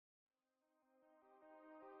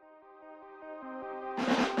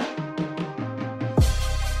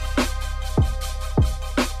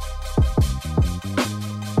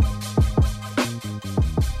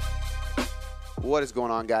What is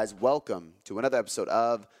going on, guys? Welcome to another episode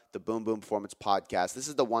of the Boom Boom Performance Podcast. This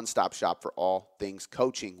is the one-stop shop for all things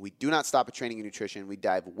coaching. We do not stop at training and nutrition. We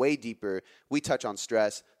dive way deeper. We touch on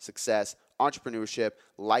stress, success, entrepreneurship,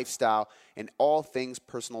 lifestyle, and all things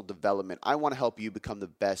personal development. I want to help you become the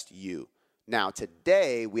best you. Now,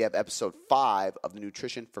 today we have episode 5 of the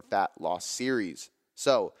Nutrition for Fat Loss series.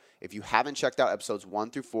 So, if you haven't checked out episodes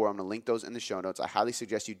 1 through 4, I'm going to link those in the show notes. I highly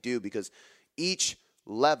suggest you do, because each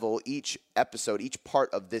level, each episode, each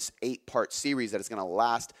part of this 8-part series that is going to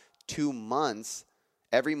last 2 months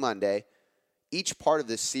every Monday, each part of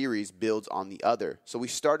this series builds on the other. So we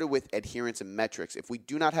started with adherence and metrics. If we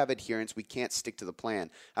do not have adherence, we can't stick to the plan.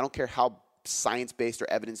 I don't care how science-based or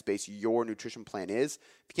evidence-based your nutrition plan is.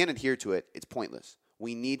 If you can't adhere to it, it's pointless.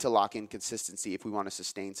 We need to lock in consistency if we want to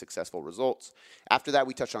sustain successful results. After that,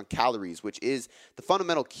 we touched on calories, which is the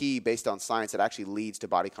fundamental key based on science that actually leads to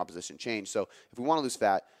body composition change. So if we want to lose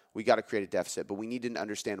fat, we got to create a deficit, but we need to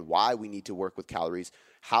understand why we need to work with calories,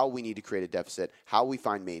 how we need to create a deficit, how we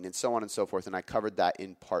find maintenance, so on and so forth. And I covered that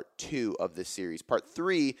in part 2 of this series. Part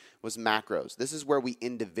 3 was macros. This is where we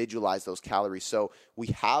individualize those calories. So we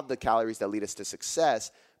have the calories that lead us to success,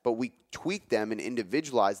 but we tweak them and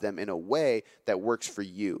individualize them in a way that works for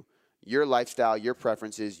you. Your lifestyle, your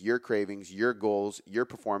preferences, your cravings, your goals, your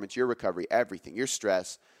performance, your recovery, everything, your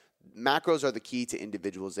stress. Macros are the key to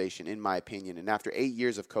individualization, in my opinion. And after 8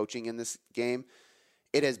 years of coaching in this game,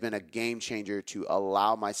 it has been a game changer to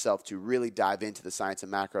allow myself to really dive into the science of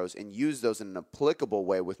macros and use those in an applicable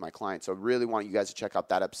way with my clients. So I really want you guys to check out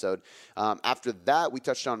that episode. After that, we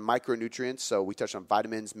touched on micronutrients. So we touched on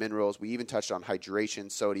vitamins, minerals. We even touched on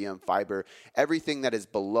hydration, sodium, fiber, everything that is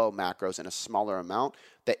below macros in a smaller amount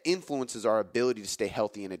that influences our ability to stay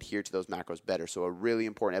healthy and adhere to those macros better. So a really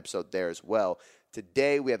important episode there as well.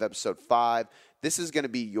 Today, we have episode 5. This is going to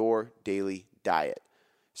be your daily diet.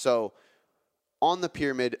 So on the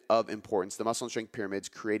pyramid of importance, the muscle and strength pyramids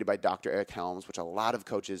created by Dr. Eric Helms, which a lot of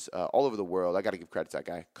coaches all over the world, I got to give credit to that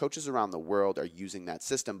guy. Coaches around the world are using that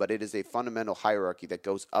system, but it is a fundamental hierarchy that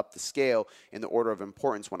goes up the scale in the order of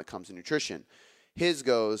importance when it comes to nutrition. His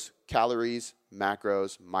goes calories,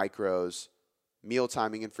 macros, micros, meal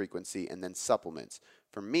timing and frequency, and then supplements.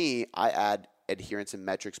 For me, I add adherence and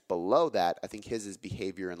metrics below that. I think his is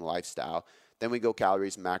behavior and lifestyle. Then we go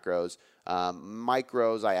calories, macros.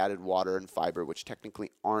 Micros, I added water and fiber, which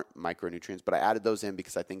technically aren't micronutrients, but I added those in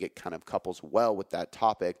because I think it kind of couples well with that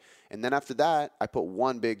topic. And then after that, I put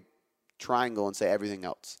one big triangle and say everything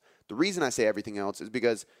else. The reason I say everything else is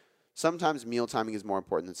because sometimes meal timing is more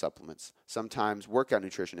important than supplements. Sometimes workout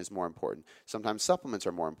nutrition is more important. Sometimes supplements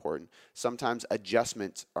are more important. Sometimes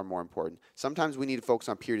adjustments are more important. Sometimes we need to focus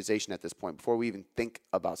on periodization at this point before we even think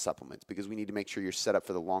about supplements, because we need to make sure you're set up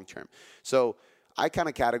for the long term. So I kind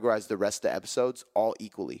of categorize the rest of the episodes all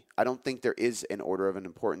equally. I don't think there is an order of an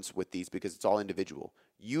importance with these because it's all individual.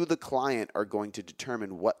 You, the client, are going to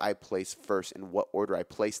determine what I place first and what order I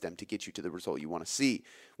place them to get you to the result you want to see,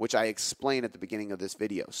 which I explain at the beginning of this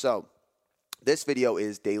video. So this video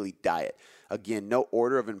is daily diet. Again, no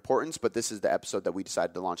order of importance, but this is the episode that we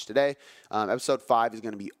decided to launch today. Episode 5 is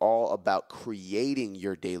going to be all about creating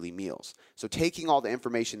your daily meals. So taking all the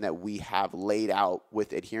information that we have laid out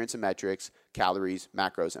with adherence and metrics, calories,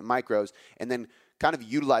 macros, and micros, and then kind of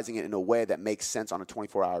utilizing it in a way that makes sense on a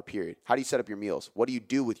 24-hour period. How do you set up your meals? What do you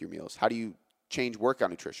do with your meals? How do you change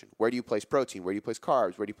workout nutrition? Where do you place protein? Where do you place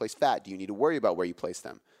carbs? Where do you place fat? Do you need to worry about where you place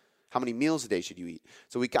them? How many meals a day should you eat?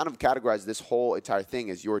 So we kind of categorize this whole entire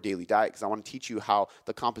thing as your daily diet, because I want to teach you how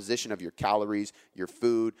the composition of your calories, your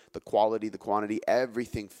food, the quality, the quantity,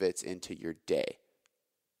 everything fits into your day.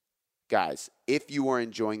 Guys, if you are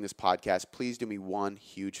enjoying this podcast, please do me one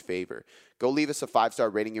huge favor. Go leave us a 5-star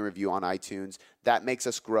rating and review on iTunes. That makes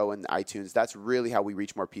us grow in iTunes. That's really how we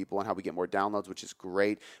reach more people and how we get more downloads, which is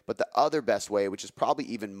great. But the other best way, which is probably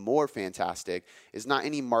even more fantastic, is not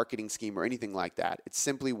any marketing scheme or anything like that. It's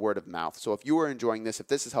simply word of mouth. So if you are enjoying this, if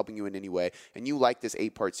this is helping you in any way, and you like this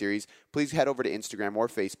 8-part series, please head over to Instagram or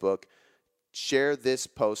Facebook. Share this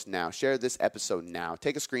post now. Share this episode now.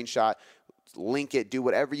 Take a screenshot. Link it, do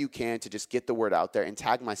whatever you can to just get the word out there, and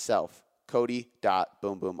tag myself,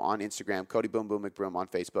 Cody.boomboom on Instagram, Cody Boom Boom McBroom on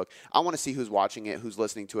Facebook. I want to see who's watching it, who's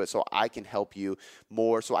listening to it, so I can help you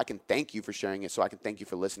more, so I can thank you for sharing it, so I can thank you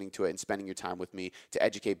for listening to it and spending your time with me to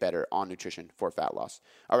educate better on nutrition for fat loss.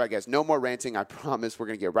 All right, guys, no more ranting. I promise we're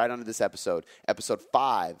going to get right onto this episode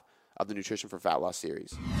 5 of the Nutrition for Fat Loss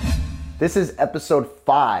series. This is episode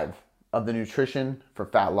 5 of the Nutrition for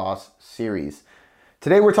Fat Loss series.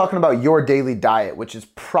 Today we're talking about your daily diet, which is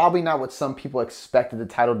probably not what some people expected the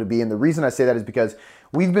title to be. And the reason I say that is because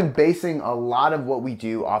we've been basing a lot of what we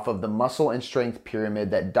do off of the muscle and strength pyramid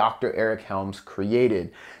that Dr. Eric Helms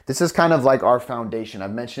created. This is kind of like our foundation. I've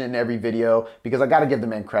mentioned it in every video because I got to give the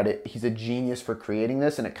man credit. He's a genius for creating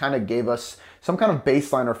this, and it kind of gave us some kind of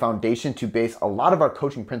baseline or foundation to base a lot of our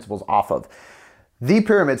coaching principles off of. The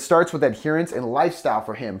pyramid starts with adherence and lifestyle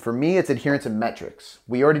for him. For me, it's adherence and metrics.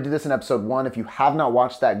 We already did this in episode 1. If you have not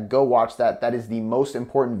watched that, go watch that. That is the most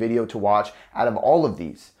important video to watch out of all of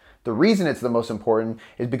these. The reason it's the most important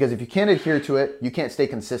is because if you can't adhere to it, you can't stay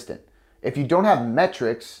consistent. If you don't have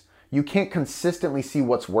metrics, you can't consistently see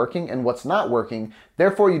what's working and what's not working.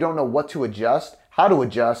 Therefore, you don't know what to adjust, how to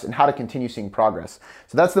adjust, and how to continue seeing progress.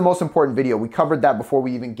 So that's the most important video. We covered that before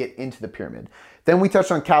we even get into the pyramid. Then we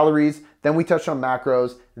touched on calories, then we touched on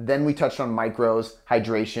macros, then we touched on micros,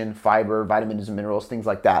 hydration, fiber, vitamins and minerals, things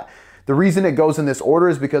like that. The reason it goes in this order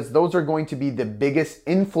is because those are going to be the biggest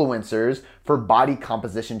influencers for body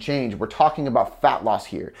composition change. We're talking about fat loss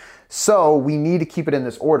here. So we need to keep it in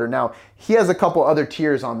this order. Now, he has a couple other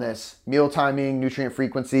tiers on this: meal timing, nutrient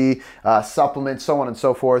frequency, supplements, so on and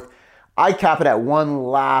so forth. I cap it at one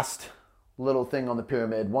last little thing on the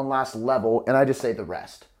pyramid, one last level, and I just say the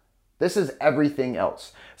rest. This is everything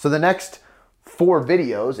else. So the next 4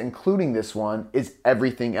 videos, including this one, is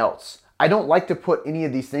everything else. I don't like to put any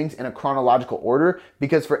of these things in a chronological order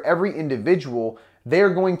because for every individual, they're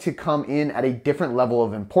going to come in at a different level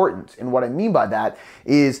of importance. And what I mean by that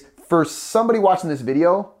is, for somebody watching this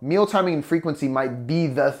video, meal timing and frequency might be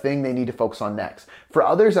the thing they need to focus on next. For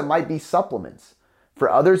others, it might be supplements. For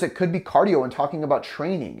others, it could be cardio and talking about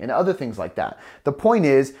training and other things like that. The point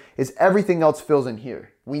is everything else fills in here.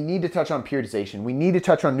 We need to touch on periodization. We need to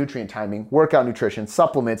touch on nutrient timing, workout nutrition,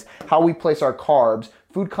 supplements, how we place our carbs,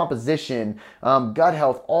 food composition, gut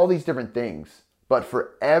health, all these different things. But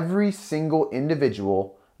for every single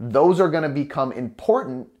individual, those are going to become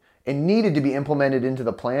important and needed to be implemented into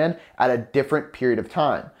the plan at a different period of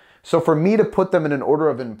time. So for me to put them in an order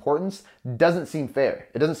of importance doesn't seem fair.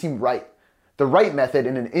 It doesn't seem right. The right method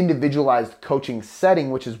in an individualized coaching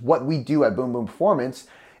setting, which is what we do at Boom Boom Performance,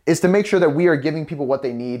 is to make sure that we are giving people what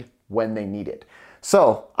they need when they need it.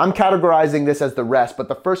 So I'm categorizing this as the rest, but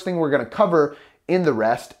the first thing we're going to cover in the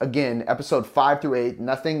rest, again, episode 5 through 8,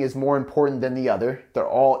 nothing is more important than the other. They're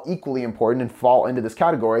all equally important and fall into this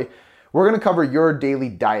category. We're going to cover your daily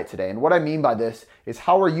diet today. And what I mean by this is,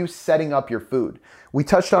 how are you setting up your food? We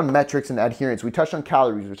touched on metrics and adherence. We touched on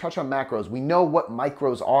calories. We touched on macros. We know what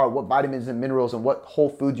micros are, what vitamins and minerals, and what whole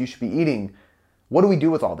foods you should be eating. What do we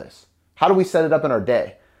do with all this? How do we set it up in our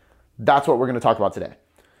day? That's what we're going to talk about today.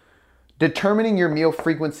 Determining your meal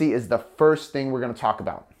frequency is the first thing we're going to talk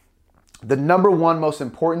about. The number one most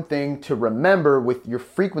important thing to remember with your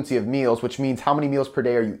frequency of meals, which means how many meals per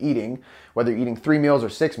day are you eating, whether you're eating 3 meals or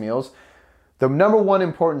 6 meals, the number one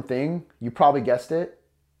important thing, you probably guessed it,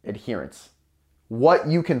 adherence. What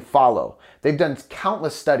you can follow. They've done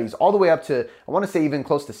countless studies all the way up to, I want to say even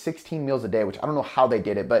close to 16 meals a day, which I don't know how they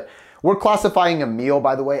did it, but we're classifying a meal,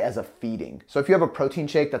 by the way, as a feeding. So if you have a protein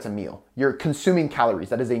shake, that's a meal. You're consuming calories.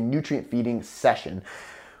 That is a nutrient feeding session.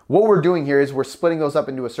 What we're doing here is we're splitting those up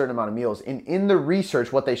into a certain amount of meals. And in the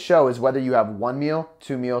research, what they show is whether you have 1 meal,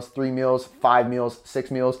 2 meals, 3 meals, 5 meals,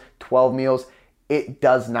 6 meals, 12 meals, it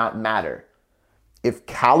does not matter. If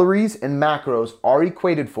calories and macros are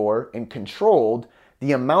equated for and controlled,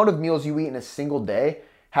 the amount of meals you eat in a single day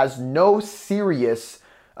has no serious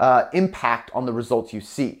impact on the results you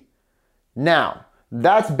see. Now,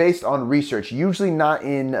 that's based on research, usually not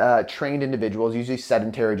in trained individuals, usually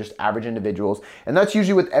sedentary, just average individuals. And that's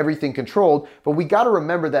usually with everything controlled. But we got to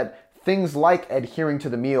remember that things like adhering to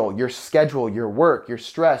the meal, your schedule, your work, your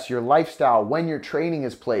stress, your lifestyle, when your training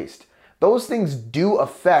is placed, those things do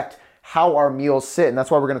affect how our meals sit. And that's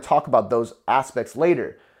why we're going to talk about those aspects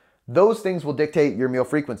later. Those things will dictate your meal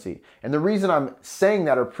frequency. And the reason I'm saying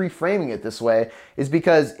that or pre-framing it this way is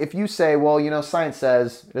because if you say, well, you know, science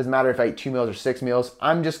says it doesn't matter if I eat 2 meals or 6 meals,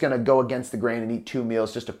 I'm just going to go against the grain and eat 2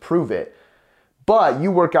 meals just to prove it. But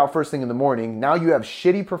you work out first thing in the morning. Now you have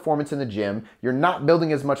shitty performance in the gym. You're not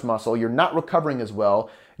building as much muscle. You're not recovering as well.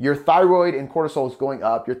 Your thyroid and cortisol is going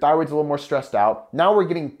up. Your thyroid's a little more stressed out. Now we're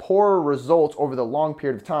getting poorer results over the long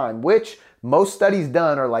period of time, which most studies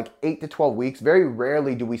done are like 8 to 12 weeks. Very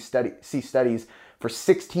rarely do we see studies for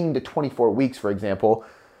 16 to 24 weeks, for example.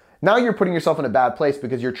 Now you're putting yourself in a bad place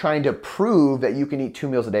because you're trying to prove that you can eat 2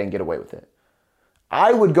 meals a day and get away with it.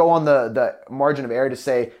 I would go on the margin of error to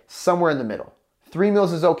say somewhere in the middle. 3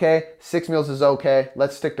 meals is okay, 6 meals is okay,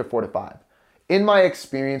 let's stick to 4 to 5. In my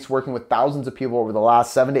experience working with thousands of people over the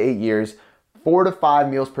last 7 to 8 years, 4 to 5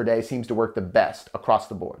 meals per day seems to work the best across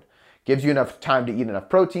the board. Gives you enough time to eat enough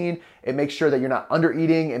protein. It makes sure that you're not under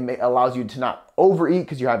eating. It allows you to not overeat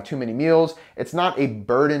because you have too many meals. It's not a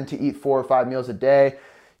burden to eat 4 or 5 meals a day.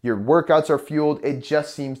 Your workouts are fueled. It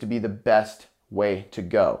just seems to be the best way to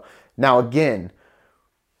go. Now, again,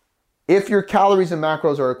 if your calories and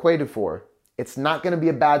macros are equated for, it's not going to be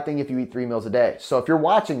a bad thing if you eat 3 meals a day. So if you're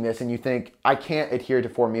watching this and you think, I can't adhere to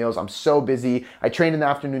 4 meals, I'm so busy, I train in the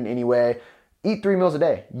afternoon anyway, eat 3 meals a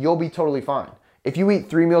day. You'll be totally fine. If you eat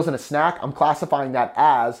 3 meals and a snack, I'm classifying that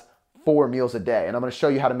as 4 meals a day. And I'm going to show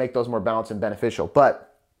you how to make those more balanced and beneficial.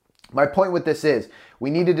 But my point with this is we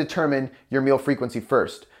need to determine your meal frequency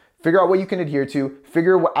first. Figure out what you can adhere to,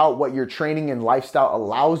 figure out what your training and lifestyle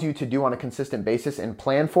allows you to do on a consistent basis and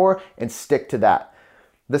plan for, and stick to that.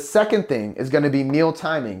 The second thing is going to be meal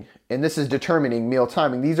timing, and this is determining meal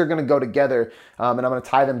timing. These are going to go together, and I'm going to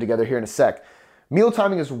tie them together here in a sec. Meal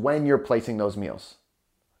timing is when you're placing those meals.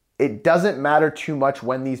 It doesn't matter too much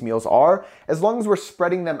when these meals are, as long as we're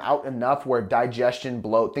spreading them out enough where digestion,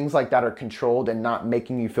 bloat, things like that are controlled and not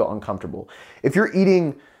making you feel uncomfortable. If you're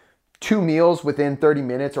eating 2 meals within 30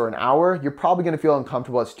 minutes or an hour, you're probably going to feel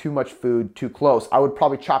uncomfortable. It's too much food, too close. I would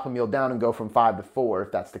probably chop a meal down and go from 5 to 4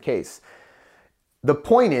 if that's the case. The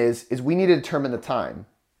point is we need to determine the time.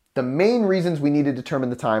 The main reasons we need to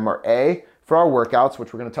determine the time are A, for our workouts,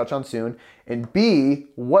 which we're going to touch on soon, and B,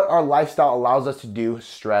 what our lifestyle allows us to do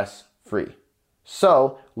stress-free.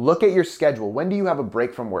 So look at your schedule. When do you have a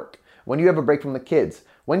break from work? When do you have a break from the kids?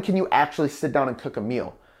 When can you actually sit down and cook a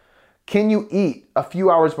meal? Can you eat a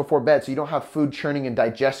few hours before bed so you don't have food churning and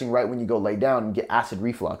digesting right when you go lay down and get acid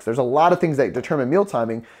reflux? There's a lot of things that determine meal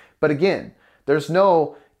timing, but again, there's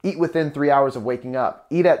no eat within 3 hours of waking up,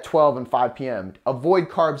 eat at 12 and 5 p.m., avoid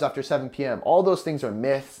carbs after 7 p.m. All those things are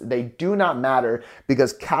myths. They do not matter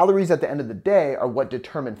because calories at the end of the day are what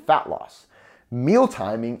determine fat loss. Meal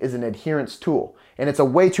timing is an adherence tool, and it's a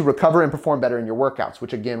way to recover and perform better in your workouts,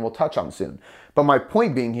 which again, we'll touch on soon. But my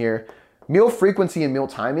point being here, meal frequency and meal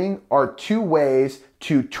timing are 2 ways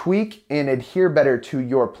to tweak and adhere better to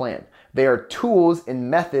your plan. They are tools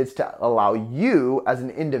and methods to allow you as an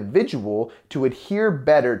individual to adhere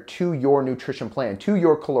better to your nutrition plan, to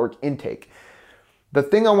your caloric intake. The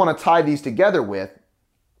thing I want to tie these together with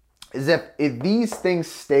is if these things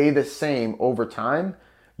stay the same over time,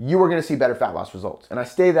 you are going to see better fat loss results. And I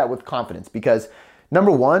say that with confidence because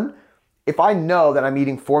number one, if I know that I'm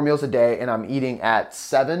eating 4 meals a day and I'm eating at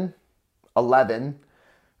 7, 11,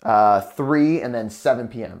 3, and then 7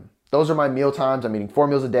 p.m. Those are my meal times. I'm eating 4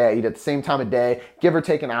 meals a day. I eat at the same time of day, give or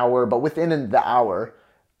take an hour, but within the hour,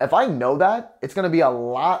 if I know that, it's going to be a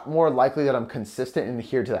lot more likely that I'm consistent and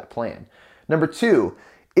adhere to that plan. Number 2,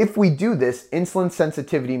 if we do this, insulin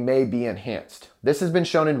sensitivity may be enhanced. This has been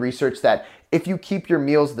shown in research that if you keep your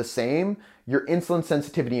meals the same, your insulin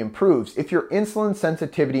sensitivity improves. If your insulin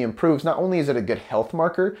sensitivity improves, not only is it a good health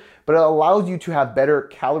marker, but it allows you to have better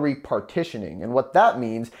calorie partitioning. And what that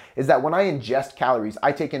means is that when I ingest calories,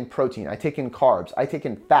 I take in protein, I take in carbs, I take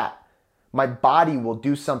in fat, my body will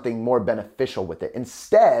do something more beneficial with it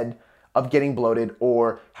instead of getting bloated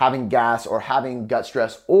or having gas or having gut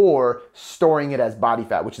stress or storing it as body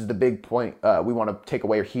fat, which is the big point we want to take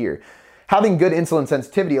away here. Having good insulin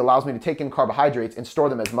sensitivity allows me to take in carbohydrates and store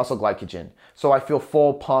them as muscle glycogen. So I feel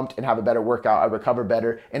full, pumped, and have a better workout. I recover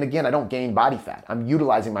better. And again, I don't gain body fat. I'm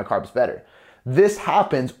utilizing my carbs better. This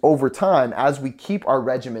happens over time as we keep our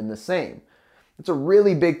regimen the same. It's a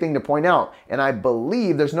really big thing to point out. And I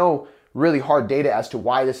believe there's no really hard data as to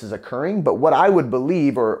why this is occurring. But what I would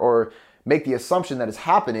believe or make the assumption that is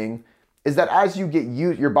happening is that as you get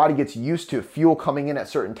your body gets used to fuel coming in at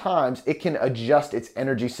certain times, it can adjust its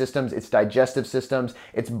energy systems, its digestive systems,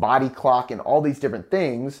 its body clock, and all these different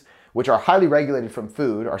things, which are highly regulated from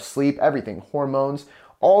food, our sleep, everything, hormones.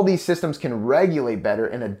 All these systems can regulate better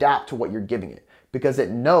and adapt to what you're giving it because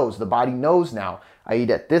it knows, the body knows now, I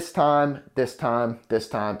eat at this time, this time, this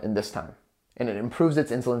time, and this time. And it improves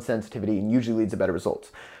its insulin sensitivity and usually leads to better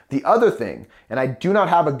results. The other thing, and I do not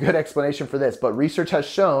have a good explanation for this, but research has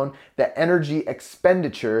shown that energy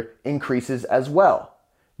expenditure increases as well.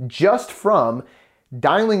 Just from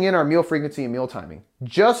dialing in our meal frequency and meal timing,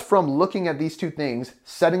 just from looking at these 2 things,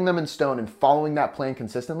 setting them in stone and following that plan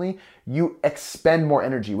consistently, you expend more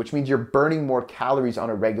energy, which means you're burning more calories on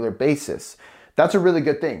a regular basis. That's a really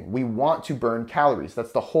good thing. We want to burn calories.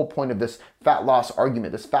 That's the whole point of this fat loss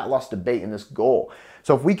argument, this fat loss debate, and this goal.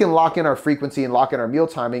 So if we can lock in our frequency and lock in our meal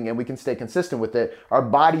timing and we can stay consistent with it, our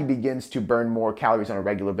body begins to burn more calories on a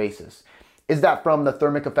regular basis. Is that from the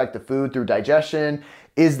thermic effect of food through digestion?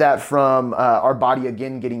 Is that from our body,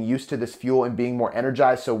 again, getting used to this fuel and being more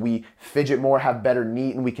energized so we fidget more, have better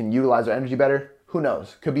NEAT, and we can utilize our energy better? Who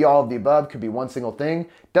knows? Could be all of the above, could be one single thing.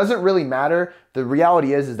 Doesn't really matter. The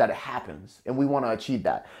reality is that it happens, and we want to achieve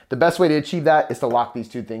that. The best way to achieve that is to lock these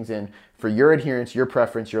two things in for your adherence, your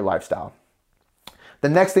preference, your lifestyle. The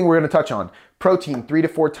next thing we're going to touch on, protein 3 to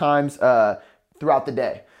 4 times throughout the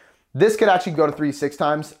day. This could actually go to 3 to 6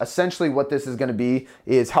 times. Essentially what this is going to be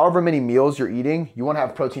is however many meals you're eating, you want to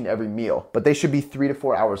have protein every meal, but they should be 3 to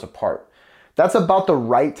 4 hours apart. That's about the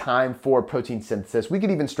right time for protein synthesis. We could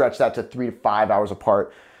even stretch that to 3 to 5 hours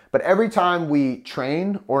apart. But every time we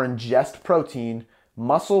train or ingest protein,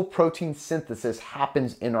 muscle protein synthesis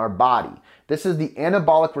happens in our body. This is the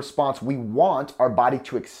anabolic response we want our body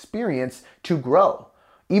to experience to grow.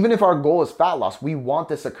 Even if our goal is fat loss, we want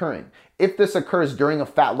this occurring. If this occurs during a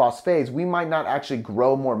fat loss phase, we might not actually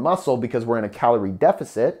grow more muscle because we're in a calorie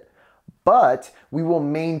deficit, but we will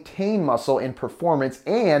maintain muscle in performance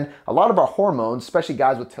and a lot of our hormones, especially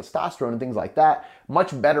guys with testosterone and things like that,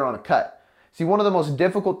 much better on a cut. See, one of the most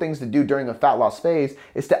difficult things to do during a fat loss phase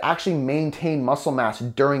is to actually maintain muscle mass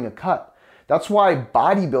during a cut. That's why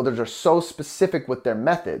bodybuilders are so specific with their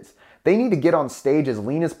methods. They need to get on stage as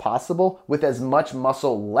lean as possible with as much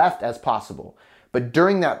muscle left as possible. But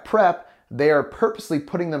during that prep, they are purposely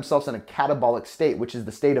putting themselves in a catabolic state, which is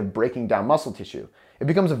the state of breaking down muscle tissue. It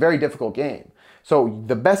becomes a very difficult game. So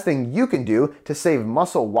the best thing you can do to save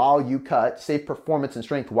muscle while you cut, save performance and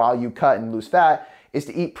strength while you cut and lose fat, is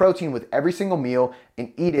to eat protein with every single meal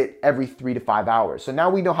and eat it every 3 to 5 hours. So now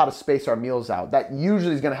we know how to space our meals out. That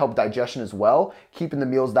usually is going to help digestion as well, keeping the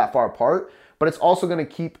meals that far apart, but it's also going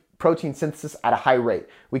to keep protein synthesis at a high rate.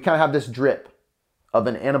 We kind of have this drip of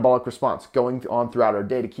an anabolic response going on throughout our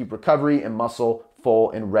day to keep recovery and muscle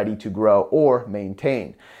full and ready to grow or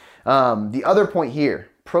maintain. The other point here,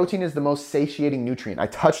 protein is the most satiating nutrient. I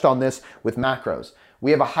touched on this with macros.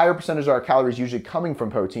 We have a higher percentage of our calories usually coming from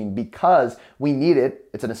protein because we need it.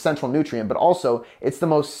 It's an essential nutrient, but also it's the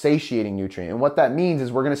most satiating nutrient. And what that means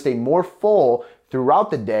is we're going to stay more full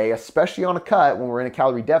throughout the day, especially on a cut when we're in a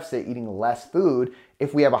calorie deficit, eating less food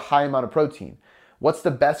if we have a high amount of protein. What's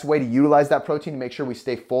the best way to utilize that protein to make sure we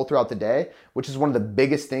stay full throughout the day? Which is one of the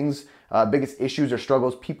biggest things, biggest issues or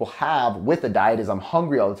struggles people have with a diet is I'm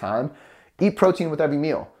hungry all the time. Eat protein with every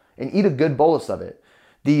meal and eat a good bolus of it.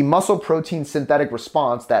 The muscle protein synthetic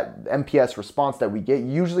response, that MPS response that we get,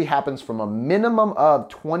 usually happens from a minimum of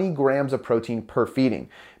 20 grams of protein per feeding,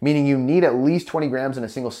 meaning you need at least 20 grams in a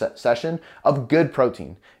single session of good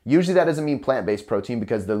protein. Usually that doesn't mean plant-based protein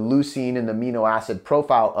because the leucine and the amino acid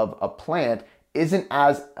profile of a plant isn't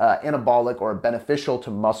as anabolic or beneficial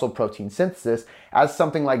to muscle protein synthesis as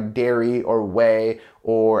something like dairy or whey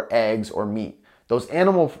or eggs or meat. Those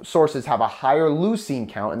animal sources have a higher leucine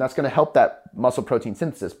count, and that's going to help that muscle protein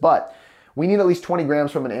synthesis. But we need at least 20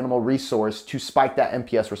 grams from an animal resource to spike that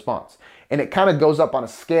MPS response. And it kind of goes up on a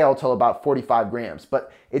scale till about 45 grams.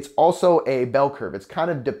 But it's also a bell curve. It's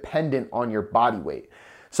kind of dependent on your body weight.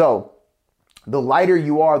 So the lighter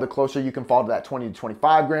you are, the closer you can fall to that 20 to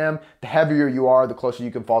 25 gram. The heavier you are, the closer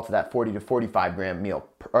you can fall to that 40 to 45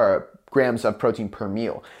 grams of protein per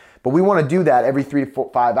meal. But we want to do that every 3 to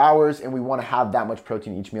 5 hours, and we want to have that much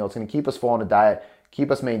protein each meal. It's going to keep us full on a diet,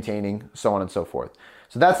 keep us maintaining, so on and so forth.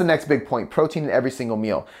 So that's the next big point, protein in every single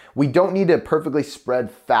meal. We don't need to perfectly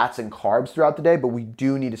spread fats and carbs throughout the day, but we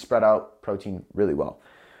do need to spread out protein really well.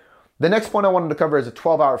 The next point I wanted to cover is a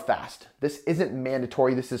 12-hour fast. This isn't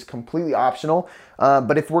mandatory. This is completely optional.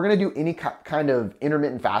 But if we're going to do any kind of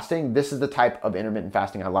intermittent fasting, this is the type of intermittent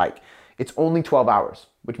fasting I like. It's only 12 hours,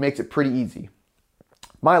 which makes it pretty easy.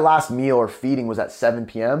 My last meal or feeding was at 7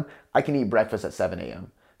 p.m. I can eat breakfast at 7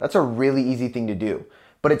 a.m. That's a really easy thing to do,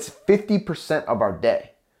 but it's 50% of our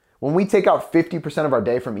day. When we take out 50% of our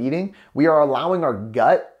day from eating, we are allowing our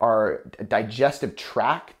gut, our digestive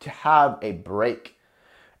tract to have a break.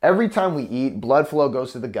 Every time we eat, blood flow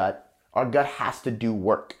goes to the gut. Our gut has to do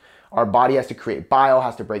work. Our body has to create bile,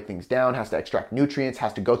 has to break things down, has to extract nutrients,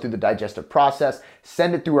 has to go through the digestive process,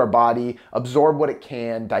 send it through our body, absorb what it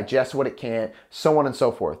can, digest what it can't, so on and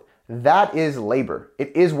so forth. That is labor.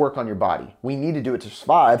 It is work on your body. We need to do it to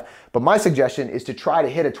survive, but my suggestion is to try to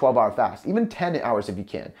hit a 12-hour fast, even 10 hours if you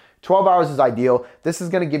can. 12 hours is ideal. This is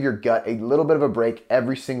going to give your gut a little bit of a break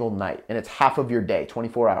every single night, and it's half of your day,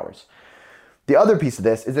 24 hours. The other piece of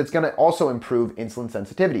this is it's going to also improve insulin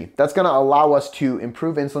sensitivity. That's going to allow us to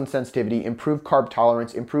improve insulin sensitivity, improve carb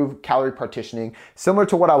tolerance, improve calorie partitioning, similar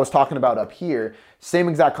to what I was talking about up here. Same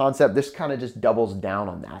exact concept. This kind of just doubles down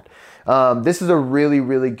on that. This is a really,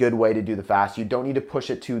 really good way to do the fast. You don't need to push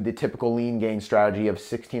it to the typical lean gain strategy of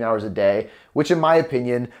 16 hours a day, which in my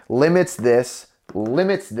opinion limits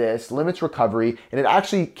recovery, and it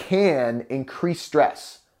actually can increase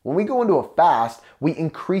stress. When we go into a fast, we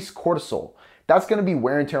increase cortisol. That's going to be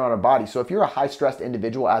wear and tear on our body. So if you're a high stressed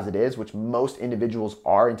individual as it is, which most individuals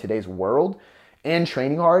are in today's world, and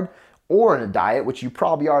training hard, or in a diet, which you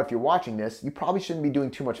probably are if you're watching this, you probably shouldn't be doing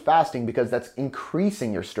too much fasting because that's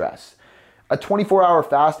increasing your stress. A 24-hour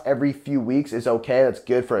fast every few weeks is okay. That's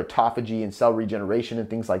good for autophagy and cell regeneration and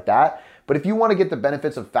things like that. But if you want to get the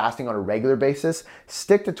benefits of fasting on a regular basis,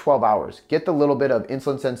 stick to 12 hours. Get the little bit of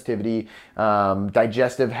insulin sensitivity,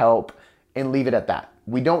 digestive help, and leave it at that.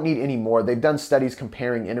 We don't need any more. They've done studies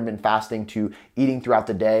comparing intermittent fasting to eating throughout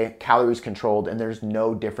the day, calories controlled, and there's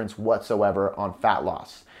no difference whatsoever on fat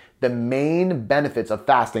loss. The main benefits of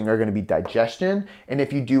fasting are going to be digestion. And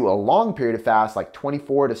if you do a long period of fast, like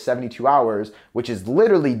 24 to 72 hours, which is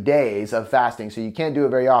literally days of fasting, so you can't do it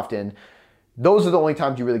very often, those are the only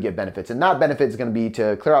times you really get benefits. And that benefit is going to be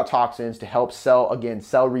to clear out toxins, to help cell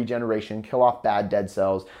regeneration, kill off bad dead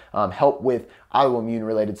cells, help with autoimmune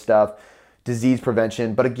related stuff, disease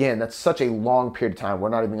prevention. But again, that's such a long period of time. We're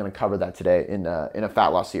not even going to cover that today in a fat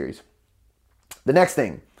loss series. The next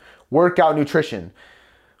thing, workout nutrition.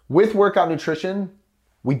 With workout nutrition,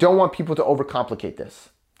 we don't want people to overcomplicate this.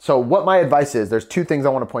 So what my advice is, there's two things I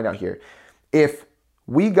want to point out here. If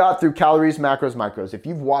we got through calories, macros, micros, if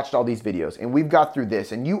you've watched all these videos and we've got through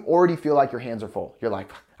this and you already feel like your hands are full, you're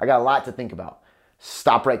like, I got a lot to think about.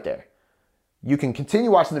 Stop right there. You can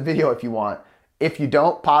continue watching the video if you want. If you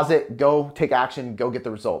don't, pause it, go take action, go get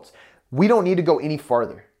the results. We don't need to go any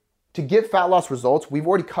farther. To get fat loss results, we've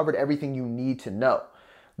already covered everything you need to know.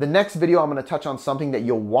 The next video, I'm going to touch on something that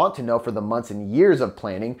you'll want to know for the months and years of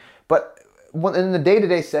planning, but in the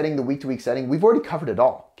day-to-day setting, the week-to-week setting, we've already covered it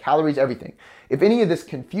all. Calories, everything. If any of this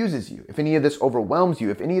confuses you, if any of this overwhelms you,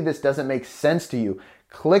 if any of this doesn't make sense to you,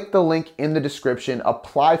 click the link in the description,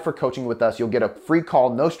 apply for coaching with us. You'll get a free call,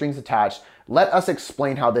 no strings attached. Let us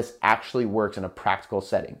explain how this actually works in a practical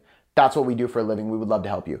setting. That's what we do for a living. We would love to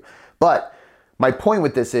help you. But my point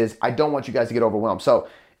with this is I don't want you guys to get overwhelmed. So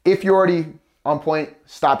if you're already on point,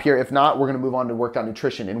 stop here. If not, we're going to move on to workout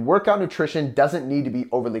nutrition. And workout nutrition doesn't need to be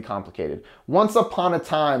overly complicated. Once upon a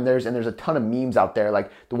time, there's a ton of memes out there,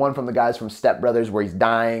 like the one from the guys from Step Brothers where he's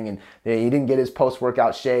dying and he didn't get his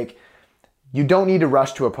post-workout shake. You don't need to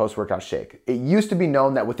rush to a post-workout shake. It used to be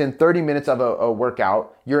known that within 30 minutes of a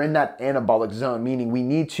workout, you're in that anabolic zone, meaning we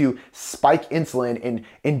need to spike insulin and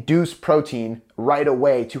induce protein right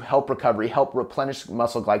away to help recovery, help replenish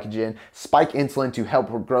muscle glycogen, spike insulin to help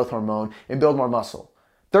with growth hormone, and build more muscle.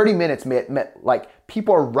 30 minutes meant like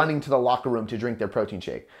people are running to the locker room to drink their protein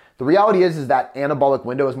shake. The reality is that anabolic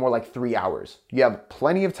window is more like 3 hours. You have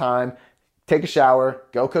plenty of time. Take a shower,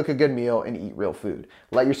 go cook a good meal, and eat real food.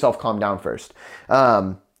 Let yourself calm down first.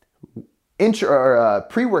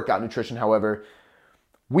 Pre-workout nutrition, however,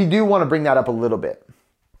 we do want to bring that up a little bit.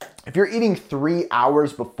 If you're eating 3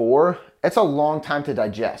 hours before, it's a long time to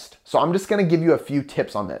digest. So I'm just going to give you a few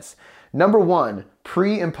tips on this. Number one,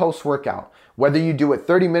 pre and post-workout. Whether you do it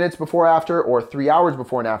 30 minutes before after or 3 hours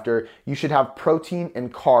before and after, you should have protein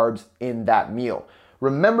and carbs in that meal.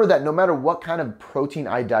 Remember that no matter what kind of protein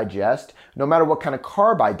I digest, no matter what kind of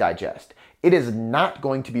carb I digest, it is not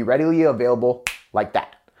going to be readily available like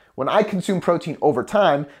that. When I consume protein over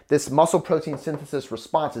time, this muscle protein synthesis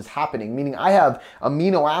response is happening, meaning I have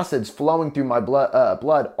amino acids flowing through my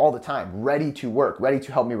blood all the time, ready to work, ready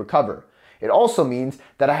to help me recover. It also means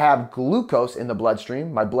that I have glucose in the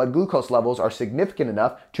bloodstream. My blood glucose levels are significant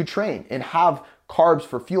enough to train and have carbs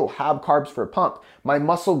for fuel, have carbs for pump. My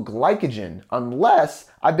muscle glycogen, unless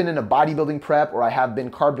I've been in a bodybuilding prep or I have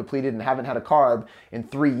been carb depleted and haven't had a carb in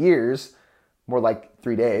 3 years, more like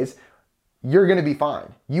 3 days, you're gonna be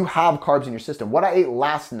fine. You have carbs in your system. What I ate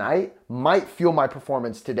last night might fuel my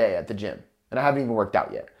performance today at the gym, and I haven't even worked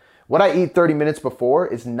out yet. What I eat 30 minutes before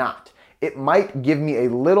is not. It might give me a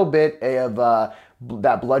little bit of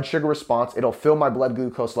that blood sugar response. It'll fill my blood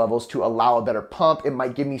glucose levels to allow a better pump. It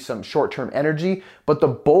might give me some short-term energy, but the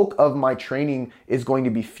bulk of my training is going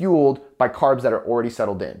to be fueled by carbs that are already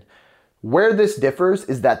settled in. Where this differs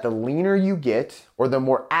is that the leaner you get or the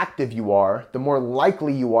more active you are, the more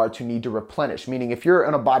likely you are to need to replenish. Meaning if you're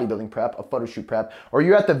in a bodybuilding prep, a photo shoot prep, or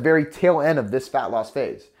you're at the very tail end of this fat loss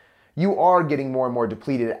phase, you are getting more and more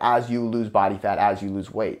depleted as you lose body fat, as you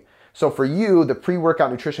lose weight. So for you, the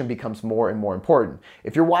pre-workout nutrition becomes more and more important.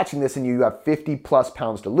 If you're watching this and you have 50 plus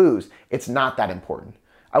pounds to lose, it's not that important.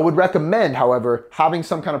 I would recommend, however, having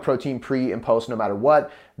some kind of protein pre and post no matter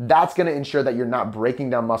what. That's going to ensure that you're not breaking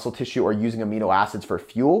down muscle tissue or using amino acids for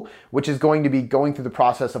fuel, which is going to be going through the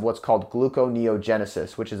process of what's called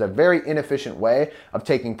gluconeogenesis, which is a very inefficient way of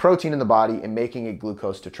taking protein in the body and making it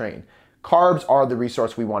glucose to train. Carbs are the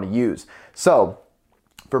resource we want to use. So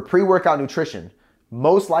for pre-workout nutrition,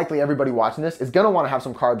 most likely everybody watching this is going to want to have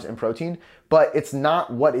some carbs and protein, but it's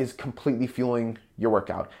not what is completely fueling your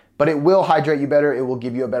workout. But it will hydrate you better, it will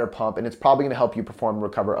give you a better pump, and it's probably going to help you perform and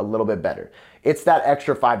recover a little bit better. It's that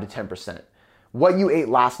extra 5 to 10%. What you ate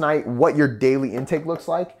last night, what your daily intake looks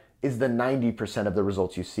like, is the 90% of the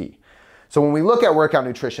results you see. So when we look at workout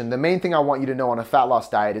nutrition, the main thing I want you to know on a fat loss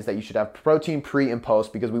diet is that you should have protein pre and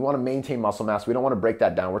post, because we want to maintain muscle mass. We don't want to break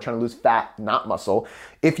that down. We're trying to lose fat, not muscle.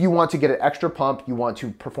 If you want to get an extra pump, you want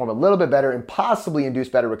to perform a little bit better and possibly induce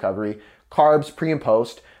better recovery, carbs pre and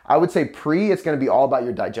post. I would say pre, it's going to be all about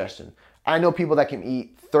your digestion. I know people that can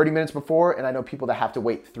eat 30 minutes before, and I know people that have to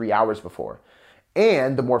wait 3 hours before.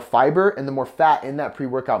 And the more fiber and the more fat in that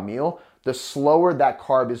pre-workout meal, the slower that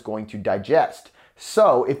carb is going to digest.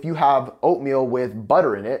 So if you have oatmeal with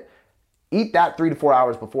butter in it, eat that 3 to 4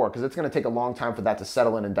 hours before, because it's going to take a long time for that to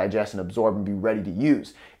settle in and digest and absorb and be ready to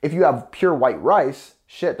use. If you have pure white rice,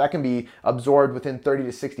 shit, that can be absorbed within 30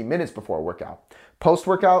 to 60 minutes before a workout.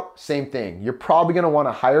 Post-workout, same thing. You're probably going to want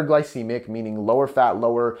a higher glycemic, meaning lower fat,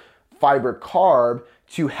 lower fiber carb,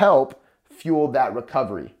 to help fuel that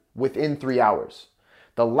recovery within 3 hours.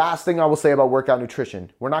 The last thing I will say about workout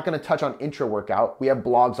nutrition, we're not going to touch on intra-workout. We have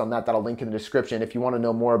blogs on that I'll link in the description. If you want to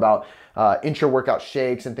know more about intra-workout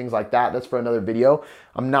shakes and things like that, that's for another video.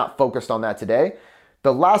 I'm not focused on that today.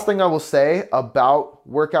 The last thing I will say about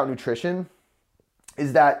workout nutrition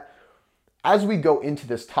is that as we go into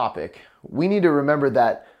this topic, we need to remember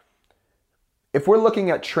that if we're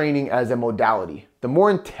looking at training as a modality, the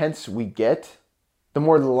more intense we get, the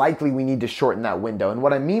more likely we need to shorten that window. And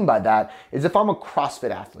what I mean by that is if I'm a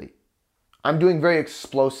CrossFit athlete, I'm doing very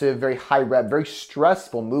explosive, very high rep, very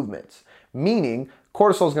stressful movements, meaning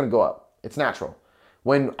cortisol is going to go up. It's natural.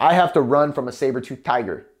 When I have to run from a saber-toothed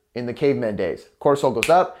tiger in the caveman days, cortisol goes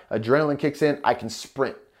up, adrenaline kicks in, I can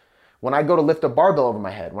sprint. When I go to lift a barbell over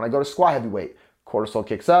my head, when I go to squat heavy weight, cortisol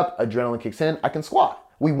kicks up, adrenaline kicks in, I can squat.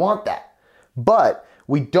 We want that. But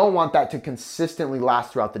we don't want that to consistently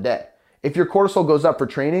last throughout the day. If your cortisol goes up for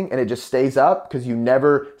training and it just stays up because you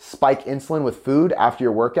never spike insulin with food after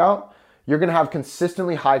your workout, you're going to have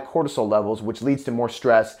consistently high cortisol levels, which leads to more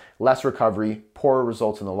stress, less recovery, poorer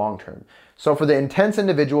results in the long term. So for the intense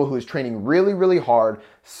individual who is training really, really hard,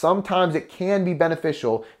 sometimes it can be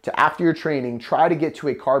beneficial to, after your training, try to get to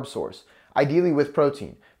a carb source, ideally with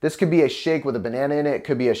protein. This could be a shake with a banana in it. It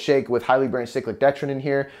could be a shake with highly branched cyclic dextrin in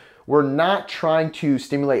here. We're not trying to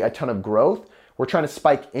stimulate a ton of growth. We're trying to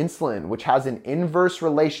spike insulin, which has an inverse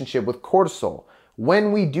relationship with cortisol.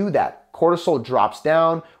 When we do that, cortisol drops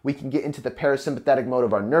down. We can get into the parasympathetic mode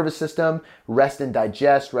of our nervous system, rest and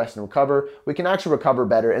digest, rest and recover. We can actually recover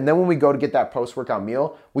better. And then when we go to get that post-workout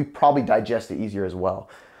meal, we probably digest it easier as well.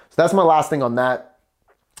 So that's my last thing on that.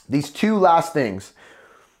 These two last things,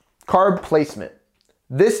 carb placement.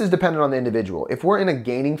 This is dependent on the individual. If we're in a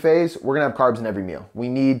gaining phase, we're gonna have carbs in every meal. We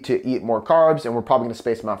need to eat more carbs and we're probably gonna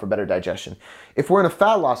space them out for better digestion. If we're in a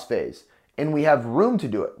fat loss phase and we have room to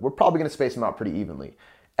do it, we're probably gonna space them out pretty evenly.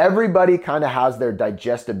 Everybody kind of has their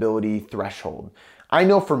digestibility threshold. I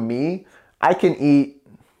know for me, I can eat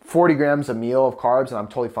 40 grams a meal of carbs and I'm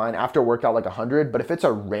totally fine. After a workout, like 100, but if it's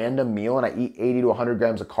a random meal and I eat 80 to 100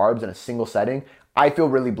 grams of carbs in a single setting, I feel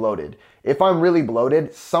really bloated. If I'm really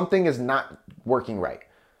bloated, something is not working right.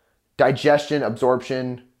 Digestion,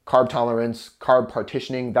 absorption, carb tolerance, carb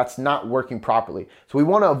partitioning, that's not working properly. So we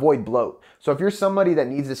want to avoid bloat. So if you're somebody that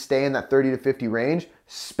needs to stay in that 30 to 50 range,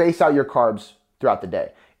 space out your carbs throughout the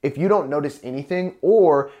day. If you don't notice anything,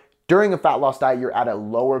 or during a fat loss diet, you're at a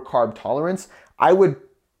lower carb tolerance, I would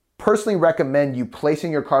personally recommend you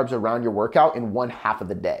placing your carbs around your workout in one half of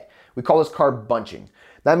the day. We call this carb bunching.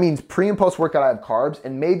 That means pre and post workout I have carbs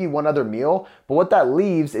and maybe one other meal, but what that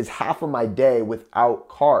leaves is half of my day without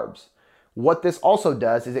carbs. What this also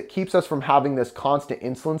does is it keeps us from having this constant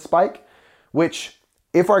insulin spike, which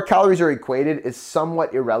if our calories are equated is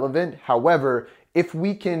somewhat irrelevant. However, if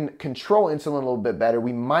we can control insulin a little bit better,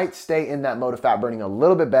 we might stay in that mode of fat burning a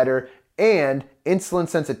little bit better, and insulin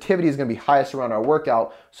sensitivity is gonna be highest around our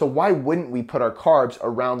workout. So why wouldn't we put our carbs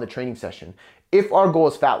around the training session? If our goal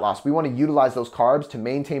is fat loss, we want to utilize those carbs to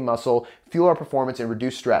maintain muscle, fuel our performance, and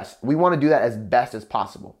reduce stress. We want to do that as best as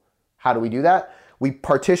possible. How do we do that?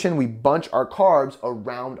 we bunch our carbs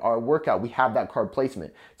around our workout. We have that carb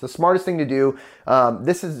placement. It's the smartest thing to do.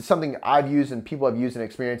 This is something I've used and people have used and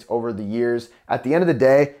experienced over the years. At the end of the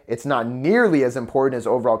day, it's not nearly as important as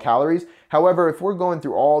overall calories. However, if we're going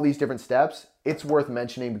through all these different steps, it's worth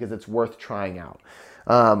mentioning because it's worth trying out.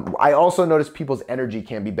 I also notice people's energy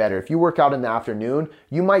can be better. If you work out in the afternoon,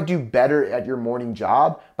 you might do better at your morning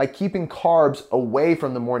job by keeping carbs away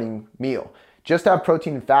from the morning meal. Just have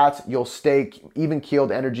protein and fats, you'll stay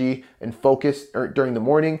even-keeled energy and focus during the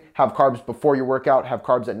morning. Have carbs before your workout, have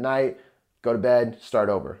carbs at night, go to bed, start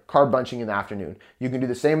over. Carb bunching in the afternoon. You can do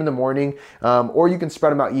the same in the morning, or you can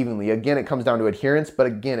spread them out evenly. Again, it comes down to adherence, but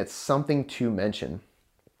again, it's something to mention.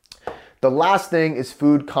 The last thing is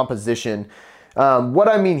food composition. What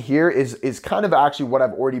I mean here is kind of actually what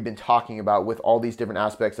I've already been talking about with all these different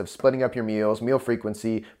aspects of splitting up your meals, meal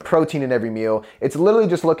frequency, protein in every meal. It's literally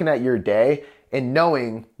just looking at your day and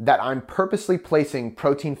knowing that I'm purposely placing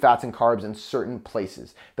protein, fats, and carbs in certain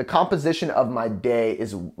places. The composition of my day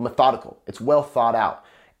is methodical. It's well thought out.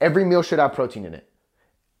 Every meal should have protein in it.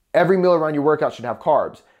 Every meal around your workout should have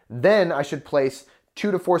carbs. Then I should place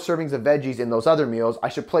 2 to 4 servings of veggies in those other meals. I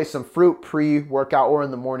should place some fruit pre-workout or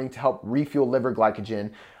in the morning to help refuel liver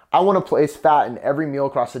glycogen. I want to place fat in every meal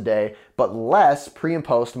across the day, but less pre and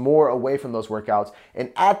post, more away from those workouts.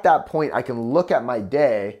 And at that point, I can look at my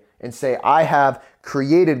day and say, I have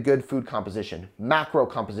created good food composition, macro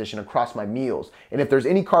composition across my meals. And if there's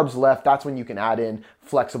any carbs left, that's when you can add in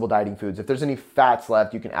flexible dieting foods. If there's any fats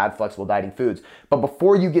left, you can add flexible dieting foods. But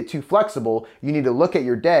before you get too flexible, you need to look at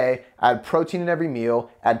your day, add protein in every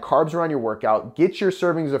meal, add carbs around your workout, get your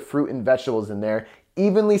servings of fruit and vegetables in there,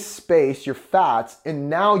 evenly space your fats, and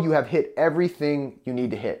now you have hit everything you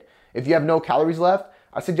need to hit. If you have no calories left,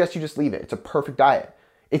 I suggest you just leave it. It's a perfect diet.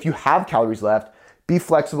 If you have calories left, be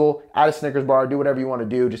flexible, add a Snickers bar, do whatever you want to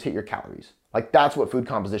do, just hit your calories. Like, that's what food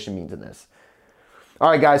composition means in this. All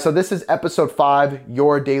right, guys, so this is episode 5,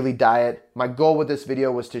 Your Daily Diet. My goal with this video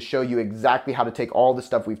was to show you exactly how to take all the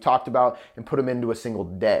stuff we've talked about and put them into a single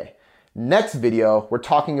day. Next video, we're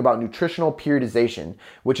talking about nutritional periodization,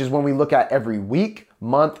 which is when we look at every week,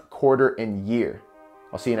 month, quarter, and year.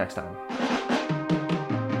 I'll see you next time.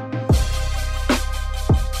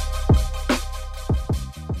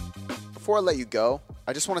 Before I let you go,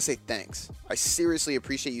 I just want to say thanks. I seriously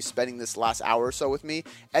appreciate you spending this last hour or so with me,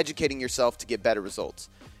 educating yourself to get better results.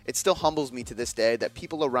 It still humbles me to this day that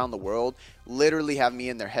people around the world literally have me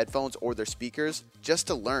in their headphones or their speakers just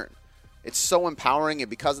to learn. It's so empowering, and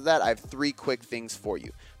because of that, I have 3 quick things for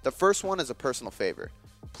you. The first one is a personal favor.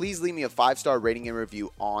 Please leave me a 5-star rating and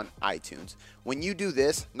review on iTunes. When you do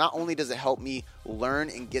this, not only does it help me learn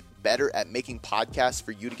and get better at making podcasts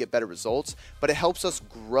for you to get better results, but it helps us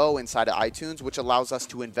grow inside of iTunes, which allows us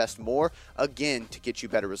to invest more, again, to get you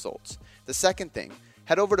better results. The second thing,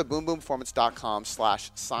 head over to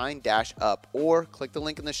boomboomperformance.com/sign-up or click the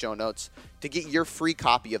link in the show notes to get your free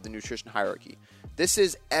copy of the Nutrition Hierarchy. This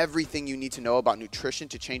is everything you need to know about nutrition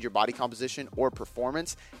to change your body composition or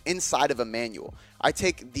performance inside of a manual. I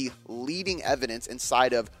take the leading evidence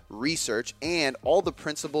inside of research and all the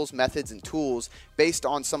principles, methods, and tools based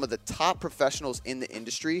on some of the top professionals in the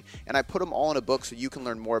industry, and I put them all in a book so you can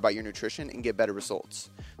learn more about your nutrition and get better results.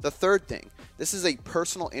 The third thing, this is a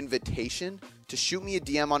personal invitation to shoot me a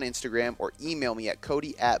DM on Instagram or email me at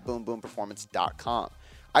cody@boomboomperformance.com.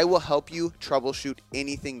 I will help you troubleshoot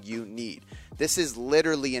anything you need. This is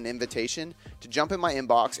literally an invitation to jump in my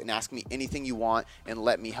inbox and ask me anything you want and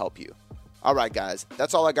let me help you. All right, guys,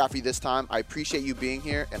 that's all I got for you this time. I appreciate you being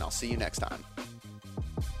here, and I'll see you next time.